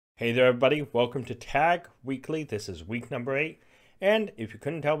Hey there everybody, welcome to Tag Weekly. This is week number 8, and if you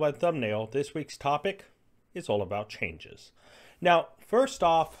couldn't tell by the thumbnail, this week's topic is all about changes. Now, first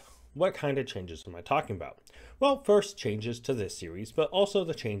off, what kind of changes am I talking about? Well, first, changes to this series, but also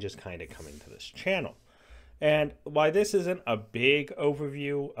the changes kind of coming to this channel. And why this isn't a big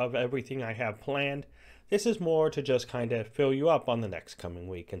overview of everything I have planned, this is more to just kind of fill you up on the next coming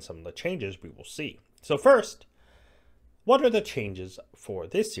week and some of the changes we will see. So first, what are the changes for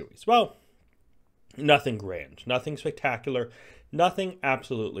this series? Well, nothing grand, nothing spectacular, nothing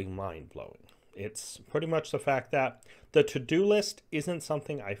absolutely mind-blowing. It's pretty much the fact that the to-do list isn't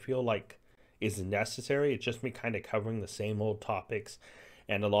something I feel like is necessary. It's just me kind of covering the same old topics,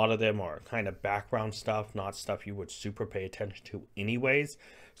 and a lot of them are kind of background stuff, not stuff you would super pay attention to anyways.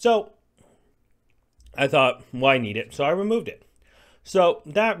 So I thought, why need it? So I removed it. So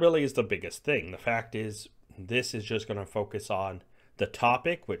that really is the biggest thing. The fact is, this is just going to focus on the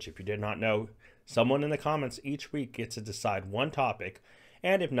topic, which if you did not know, someone in the comments each week gets to decide one topic,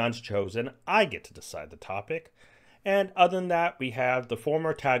 and if none's chosen, I get to decide the topic. And other than that, we have the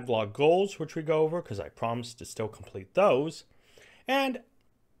former tag vlog goals, which we go over because I promised to still complete those. And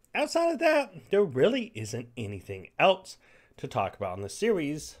outside of that, there really isn't anything else to talk about in the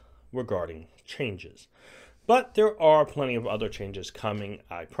series regarding changes. But there are plenty of other changes coming,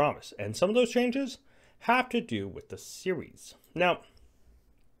 I promise. And some of those changes have to do with the series. Now,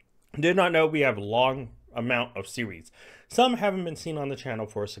 did not know we have a long amount of series. Some haven't been seen on the channel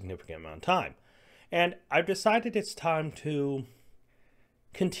for a significant amount of time. And I've decided it's time to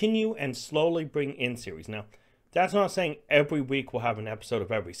continue and slowly bring in series. Now, that's not saying every week we'll have an episode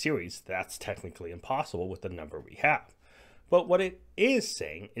of every series. That's technically impossible with the number we have. But what it is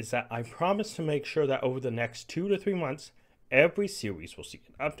saying is that I promise to make sure that over the next 2 to 3 months, every series will see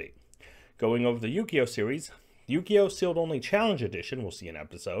an update. Going over the Yu-Gi-Oh series, Yu-Gi-Oh! Sealed Only Challenge Edition will see an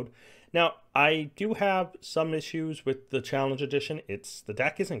episode. Now, I do have some issues with the Challenge Edition. The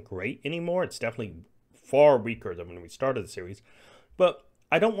deck isn't great anymore. It's definitely far weaker than when we started the series. But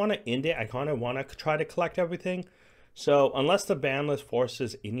I don't want to end it. I kind of want to try to collect everything. So unless the ban list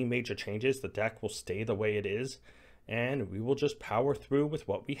forces any major changes, the deck will stay the way it is. And we will just power through with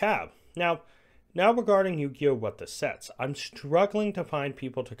what we have. Now regarding Yu-Gi-Oh! What the sets, I'm struggling to find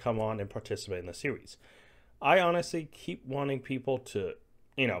people to come on and participate in the series. I honestly keep wanting people to,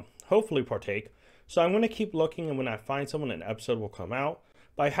 hopefully partake. So I'm going to keep looking, and when I find someone, an episode will come out.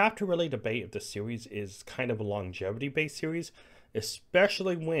 But I have to really debate if the series is kind of a longevity-based series,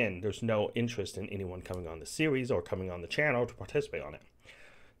 especially when there's no interest in anyone coming on the series or coming on the channel to participate on it.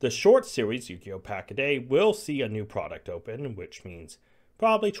 The short series, Yu-Gi-Oh! Pack a Day, will see a new product open, which means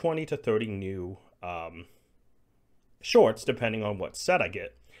probably 20 to 30 new shorts, depending on what set I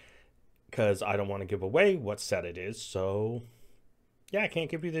get, because I don't want to give away what set it is. So yeah, I can't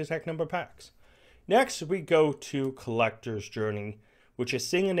give you the exact number of packs. Next, we go to Collector's Journey, which is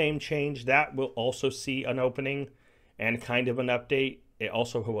seeing a name change. That will also see an opening and kind of an update. It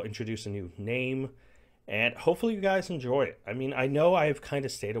also will introduce a new name, and hopefully you guys enjoy it. I mean, I know I've kind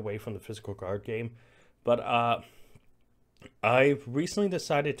of stayed away from the physical card game, but I've recently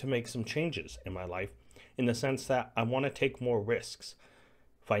decided to make some changes in my life in the sense that I want to take more risks,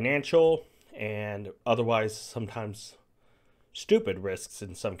 financial and otherwise sometimes stupid risks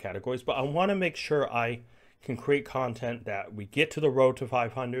in some categories, but I want to make sure I can create content that we get to the road to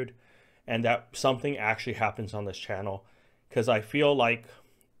 500 and that something actually happens on this channel, because I feel like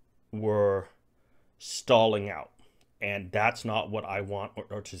we're stalling out, and that's not what I want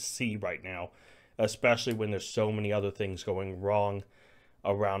or to see right now, especially when there's so many other things going wrong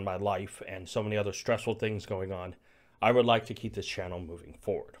around my life and so many other stressful things going on. I would like to keep this channel moving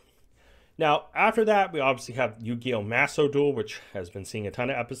forward. Now, after that, we obviously have Yu-Gi-Oh! Maso Duel, which has been seeing a ton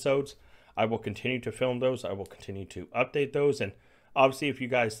of episodes. I will continue to film those. I will continue to update those. And obviously, if you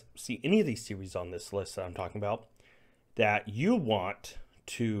guys see any of these series on this list that I'm talking about that you want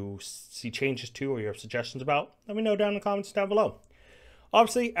to see changes to or you have suggestions about, let me know down in the comments down below.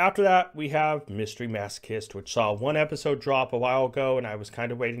 Obviously, after that, we have Mystery Masochist, which saw one episode drop a while ago, and I was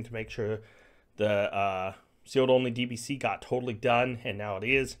kind of waiting to make sure the sealed only DBC got totally done, and now it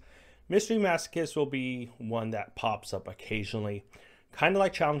is. Mystery Masochist will be one that pops up occasionally. Kind of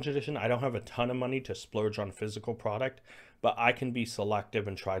like Challenge Edition, I don't have a ton of money to splurge on physical product, but I can be selective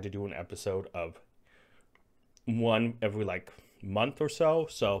and try to do an episode of one every month or so.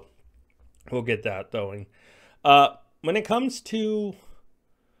 So we'll get that going. When it comes to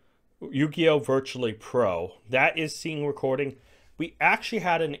Yu-Gi-Oh! Virtually Pro, that is seeing recording. We actually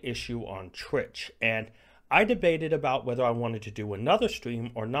had an issue on Twitch, and I debated about whether I wanted to do another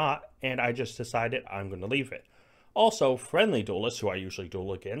stream or not, and I just decided I'm going to leave it. Also, friendly duelists, who I usually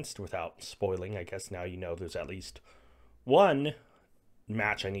duel against without spoiling. I guess now you know there's at least one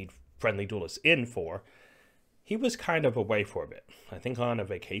match I need friendly duelists in for. He was kind of away for a bit. I think on a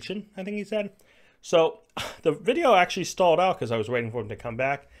vacation, I think he said. So the video actually stalled out because I was waiting for him to come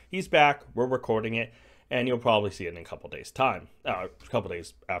back. He's back. We're recording it. And you'll probably see it in a couple days' time. A couple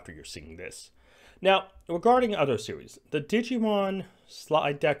days after you're seeing this. Now, regarding other series, the Digimon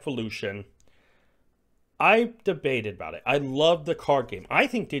Slide Deck Evolution, I debated about it. I love the card game. I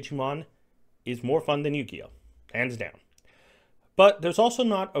think Digimon is more fun than Yu-Gi-Oh! Hands down. But there's also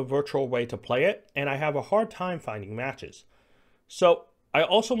not a virtual way to play it, and I have a hard time finding matches. So I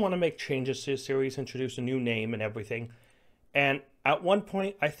also want to make changes to the series, introduce a new name and everything. And at one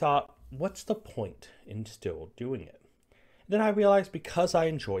point I thought, what's the point in still doing it? Then I realized because I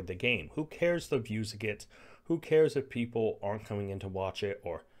enjoyed the game. Who cares the views it gets? Who cares if people aren't coming in to watch it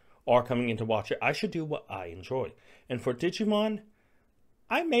or are coming in to watch it? I should do what I enjoy. And for Digimon,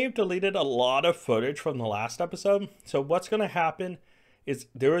 I may have deleted a lot of footage from the last episode. So what's going to happen is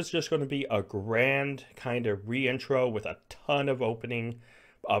there is just going to be a grand kind of re-intro with a ton of opening,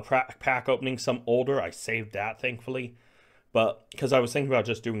 pack opening, some older. I saved that, thankfully. But because I was thinking about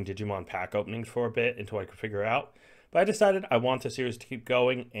just doing Digimon pack openings for a bit until I could figure it out. But I decided I want the series to keep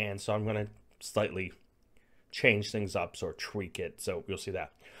going, and so I'm going to slightly change things up or tweak it. So you'll see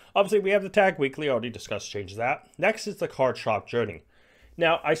that. Obviously, we have the Tag Weekly. I already discussed changes that. Next is the Card Shop Journey.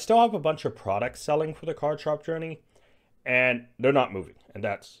 Now, I still have a bunch of products selling for the Card Shop Journey, and they're not moving. And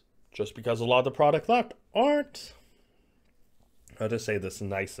that's just because a lot of the product left aren't, how to say this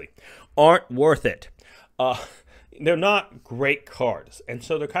nicely, aren't worth it. They're not great cards, and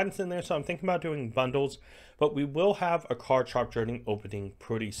so they're kind of in there. So I'm thinking about doing bundles, but we will have a Card Shop Journey opening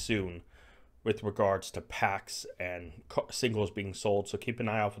pretty soon with regards to packs and singles being sold, so keep an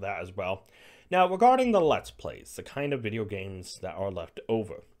eye out for that as well. Now, regarding the Let's Plays, the kind of video games that are left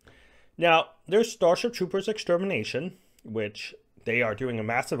over. Now, there's Starship Troopers Extermination, which they are doing a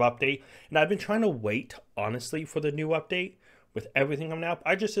massive update, and I've been trying to wait, honestly, for the new update with everything coming up.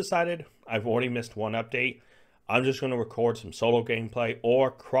 I just decided I've already missed one update. I'm just going to record some solo gameplay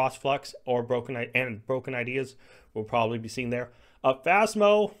or Crossflux or Broken Ideas will probably be seen there.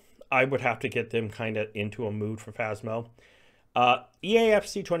 Phasmo, I would have to get them kind of into a mood for Phasmo.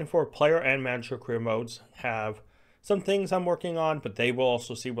 EAFC 24 player and manager career modes have some things I'm working on, but they will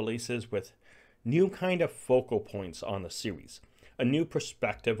also see releases with new kind of focal points on the series, a new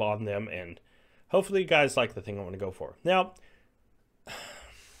perspective on them, and hopefully you guys like the thing I want to go for. Now,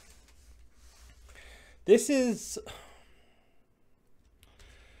 this is,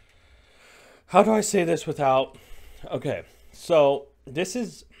 how do I say this without, okay, so this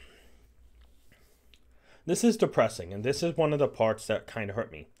is depressing, and this is one of the parts that kind of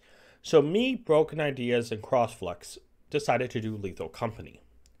hurt me. So me, Broken Ideas, and Crossflux decided to do Lethal Company.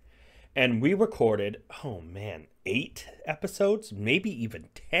 And we recorded, oh man, 8 episodes, maybe even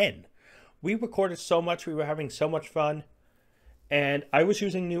 10. We recorded so much, we were having so much fun. And I was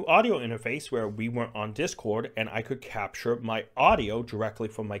using new audio interface where we weren't on Discord, and I could capture my audio directly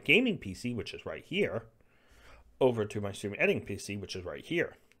from my gaming PC, which is right here, over to my streaming editing PC, which is right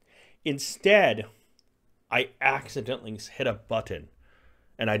here. Instead, I accidentally hit a button,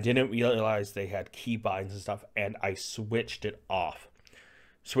 and I didn't realize they had keybinds and stuff, and I switched it off.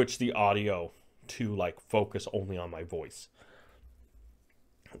 Switched the audio to, like, focus only on my voice.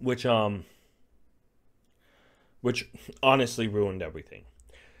 Which honestly ruined everything.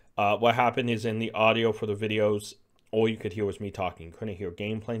 What happened is in the audio for the videos, all you could hear was me talking. You couldn't hear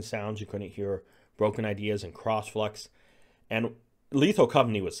gameplay sounds. You couldn't hear Broken Ideas and Crossflux. And Lethal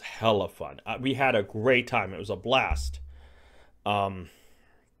Company was hella fun. We had a great time. It was a blast. The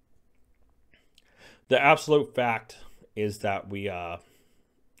absolute fact is that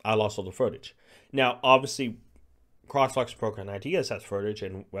I lost all the footage. Now, obviously, Crossflux Broken Ideas has footage,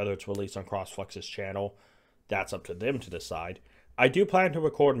 and whether it's released on Crossflux's channel, that's up to them to decide. I do plan to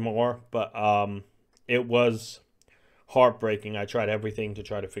record more, but it was heartbreaking. I tried everything to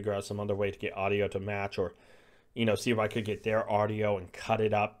try to figure out some other way to get audio to match, or, you know, see if I could get their audio and cut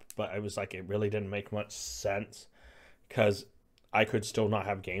it up. But I was like, it really didn't make much sense because I could still not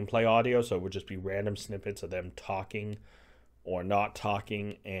have gameplay audio, so it would just be random snippets of them talking or not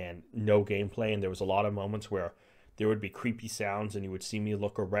talking and no gameplay. And there was a lot of moments where there would be creepy sounds and you would see me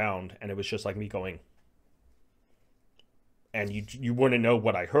look around and it was just like me going, and you wouldn't know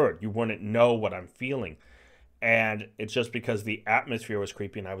what I heard. You wouldn't know what I'm feeling. And it's just because the atmosphere was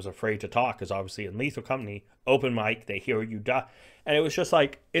creepy and I was afraid to talk, because obviously in Lethal Company, open mic, they hear you die. And it was just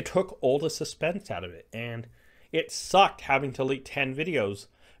like, it took all the suspense out of it. And it sucked having to delete 10 videos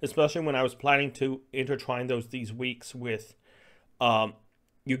especially when I was planning to intertwine these weeks with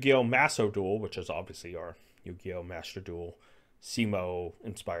Yu-Gi-Oh! Maso Duel, which is obviously our Yu-Gi-Oh! Master Duel SEMO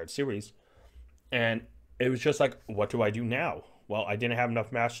inspired series. And it was just like, what do I do now? Well, I didn't have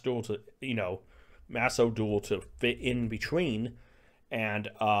enough Master Duel to, Maso Duel to fit in between. And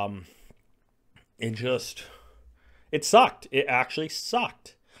it sucked. It actually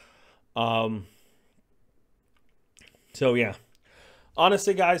sucked. So yeah.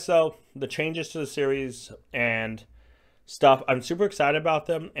 Honestly, guys, though, the changes to the series and stuff, I'm super excited about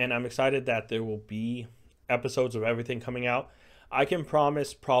them, and I'm excited that there will be episodes of everything coming out. I can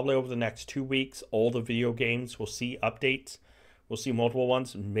promise probably over the next 2 weeks, all the video games will see updates. We'll see multiple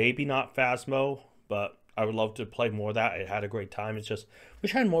ones. Maybe not Phasmo, but I would love to play more of that. I had a great time. It's just,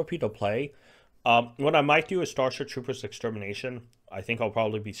 wish I had more people to play. What I might do is Starship Troopers Extermination. I think I'll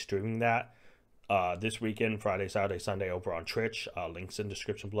probably be streaming that this weekend, Friday, Saturday, Sunday, over on Twitch. Links in the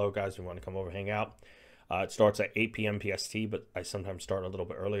description below, guys, if you want to come over and hang out. It starts at 8 p.m. PST, but I sometimes start a little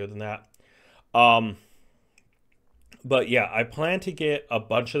bit earlier than that. But yeah, I plan to get a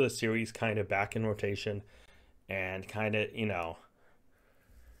bunch of the series kind of back in rotation and kind of,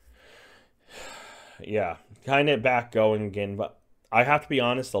 yeah, kind of back going again. But I have to be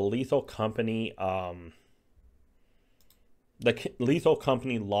honest, the Lethal Company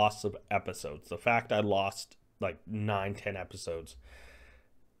loss of episodes, the fact I lost like 9-10 episodes,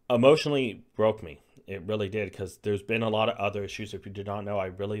 emotionally broke me. It really did, because there's been a lot of other issues. If you did not know, I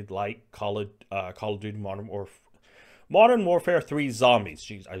really like Call of Duty Modern Warfare 3 Zombies.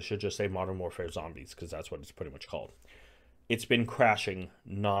 Jeez, I should just say Modern Warfare Zombies, because that's what it's pretty much called. It's been crashing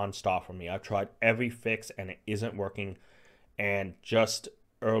non-stop for me. I've tried every fix and it isn't working. And just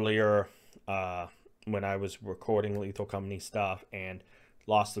earlier, when I was recording Lethal Company stuff and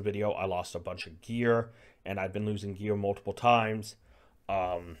lost the video, I lost a bunch of gear, and I've been losing gear multiple times.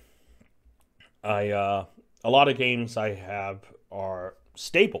 A lot of games I have are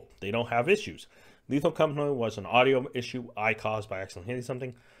stable. They don't have issues. Lethal Company was an audio issue I caused by accidentally hitting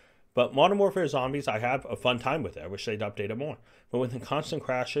something. But Modern Warfare Zombies, I have a fun time with it. I wish they'd update it more. But with the constant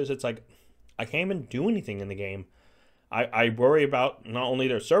crashes, it's like, I can't even do anything in the game. I worry about not only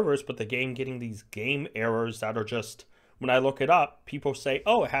their servers, but the game getting these game errors that are just, when I look it up, people say,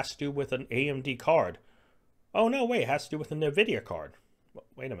 oh, it has to do with an AMD card. Oh, no, wait, it has to do with an NVIDIA card. Well,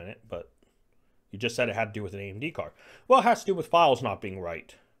 wait a minute, but you just said it had to do with an AMD card. Well, it has to do with files not being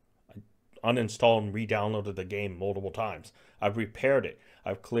right. I uninstalled and re-downloaded the game multiple times. I've repaired it.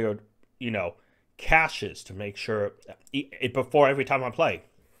 I've cleared, caches to make sure before every time I play.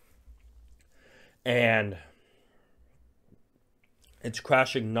 And it's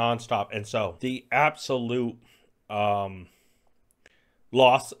crashing nonstop. And so the absolute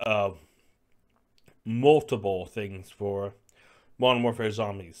loss of multiple things for Modern Warfare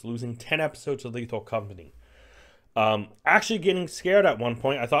Zombies, losing 10 episodes of Lethal Company, actually getting scared at one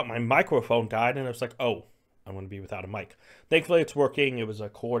point. I thought my microphone died, and I was like, oh, I'm going to be without a mic. Thankfully, it's working. It was a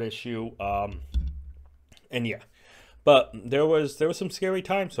cord issue, and yeah. But there was some scary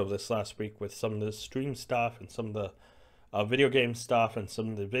times over this last week with some of the stream stuff and some of the video game stuff and some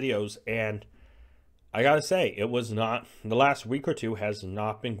of the videos, and I gotta say, it was not, the last week or two has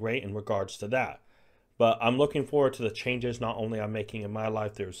not been great in regards to that. But I'm looking forward to the changes not only I'm making in my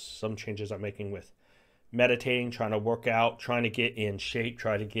life, there's some changes I'm making with meditating, trying to work out, trying to get in shape,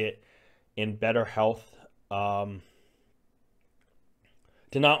 trying to get in better health, to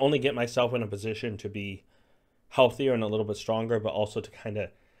not only get myself in a position to be healthier and a little bit stronger, but also to kind of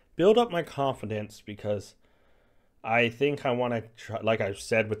build up my confidence, because I think I want to try, like I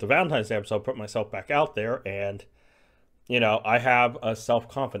said with the Valentine's Day episode, put myself back out there, and, I have a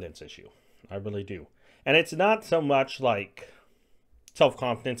self-confidence issue. I really do. And it's not so much like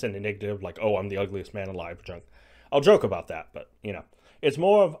self-confidence in a negative, like, oh, I'm the ugliest man alive, junk. I'll joke about that, but, it's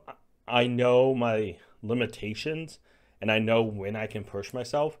more of, I know my limitations, and I know when I can push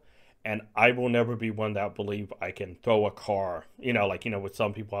myself, and I will never be one that believe I can throw a car, with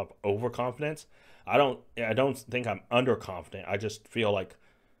some people have overconfidence. I don't think I'm underconfident. I just feel like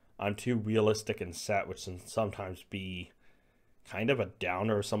I'm too realistic and set, which can sometimes be kind of a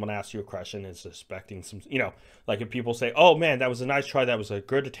downer. If someone asks you a question and is expecting some, like if people say, oh man, that was a nice try, that was a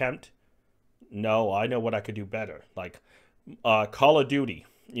good attempt. No, I know what I could do better. Like Call of Duty,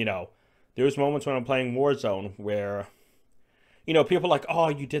 there's moments when I'm playing Warzone where, people are like, oh,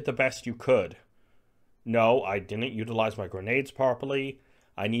 you did the best you could. No, I didn't utilize my grenades properly.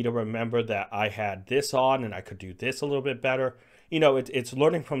 I need to remember that I had this on and I could do this a little bit better. It's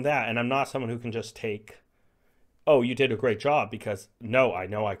learning from that. And I'm not someone who can just take, oh, you did a great job, because no, I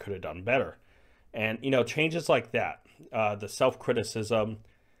know I could have done better. And, changes like that, the self-criticism,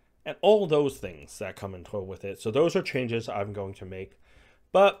 and all those things that come into with it. So those are changes I'm going to make.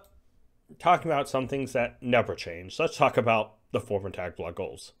 But talking about some things that never change, let's talk about the former tag blood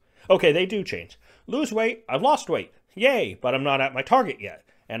goals. Okay, they do change. Lose weight, I've lost weight. Yay, but I'm not at my target yet.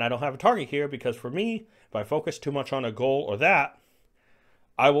 And I don't have a target here because for me, if I focus too much on a goal or that,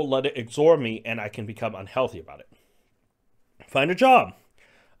 I will let it absorb me and I can become unhealthy about it. Find a job.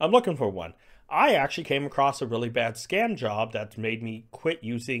 I'm looking for one. I actually came across a really bad scam job that's made me quit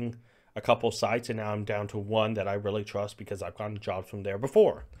using a couple sites, and now I'm down to one that I really trust because I've gotten jobs from there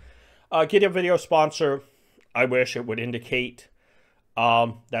before. Get a video sponsor. I wish it would indicate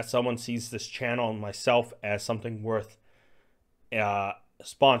that someone sees this channel and myself as something worth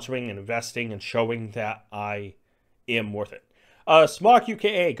sponsoring and investing and showing that I am worth it. Smog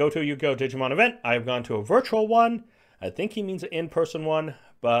UKA, go to a Yu-Gi-Oh! Digimon event. I have gone to a virtual one. I think he means an in-person one,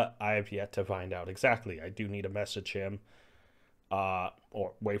 but I have yet to find out exactly. I do need to message him or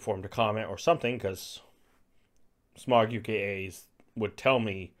wait for him to comment or something, because Smog UKAs would tell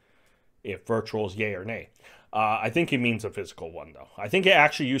me if virtual is yay or nay. I think he means a physical one, though. I think it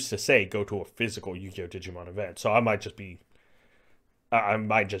actually used to say go to a physical Yu-Gi-Oh! Digimon event, so I might just be... I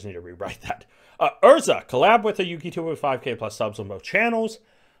might just need to rewrite that. Urza, collab with a Yu-Gi-Oh! With 5K plus subs on both channels.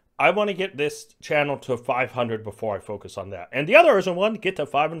 I want to get this channel to 500 before I focus on that. And the other Urza one, get to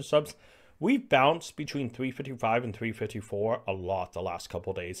 500 subs. We've bounced between 355 and 354 a lot the last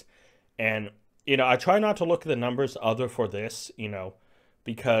couple days. And, you know, I try not to look at the numbers other for this, you know,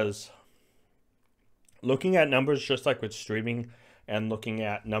 because looking at numbers just like with streaming and looking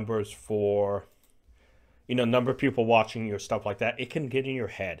at numbers for, you know, number of people watching your stuff like that, it can get in your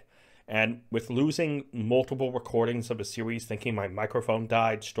head. And with losing multiple recordings of a series, thinking my microphone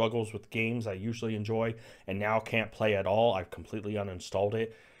died, struggles with games I usually enjoy, and now can't play at all, I've completely uninstalled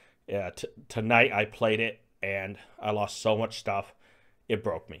it. Tonight I played it, and I lost so much stuff, it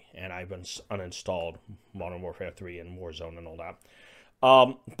broke me. And I've uninstalled Modern Warfare 3 and Warzone and all that.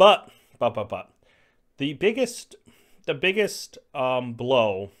 But the biggest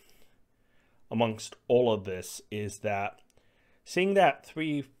blow amongst all of this is that seeing that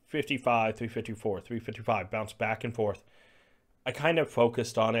 355, 354, 355 bounce back and forth, I kind of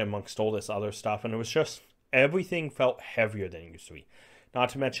focused on it amongst all this other stuff, and it was just everything felt heavier than it used to be. Not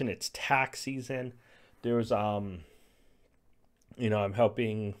to mention it's tax season. There's you know, I'm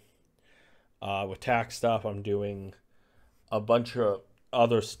helping with tax stuff. I'm doing a bunch of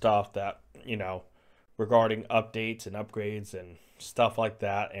other stuff that, you know, regarding updates and upgrades and stuff like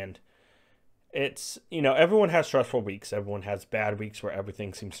that. And it's, you know, everyone has stressful weeks. Everyone has bad weeks where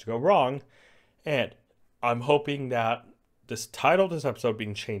everything seems to go wrong. And I'm hoping that this title of this episode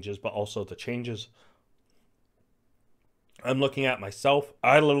being changes, but also the changes I'm looking at myself.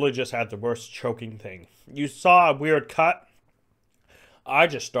 I literally just had the worst choking thing. You saw a weird cut. I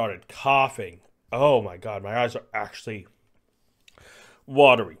just started coughing. Oh my God, my eyes are actually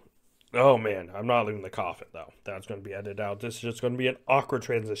watery. Oh man, I'm not leaving the coughing though. That's going to be edited out. This is just going to be an awkward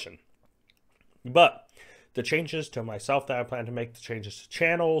transition. But the changes to myself that I plan to make, the changes to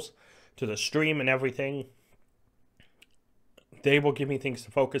channels, to the stream and everything, they will give me things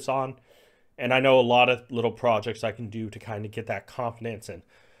to focus on. And I know a lot of little projects I can do to kind of get that confidence and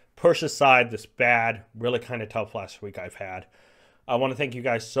push aside this bad, really kind of tough last week I've had. I want to thank you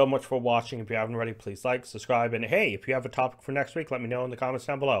guys so much for watching. If you haven't already, please like, subscribe, and hey, if you have a topic for next week, let me know in the comments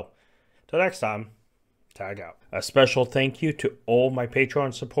down below. Till next time, tag out. A special thank you to all my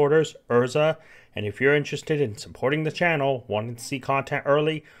Patreon supporters, Urza, and if you're interested in supporting the channel, wanting to see content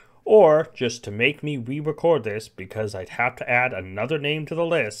early, or just to make me re-record this because I'd have to add another name to the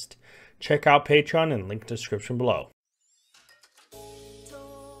list, check out Patreon and link description below.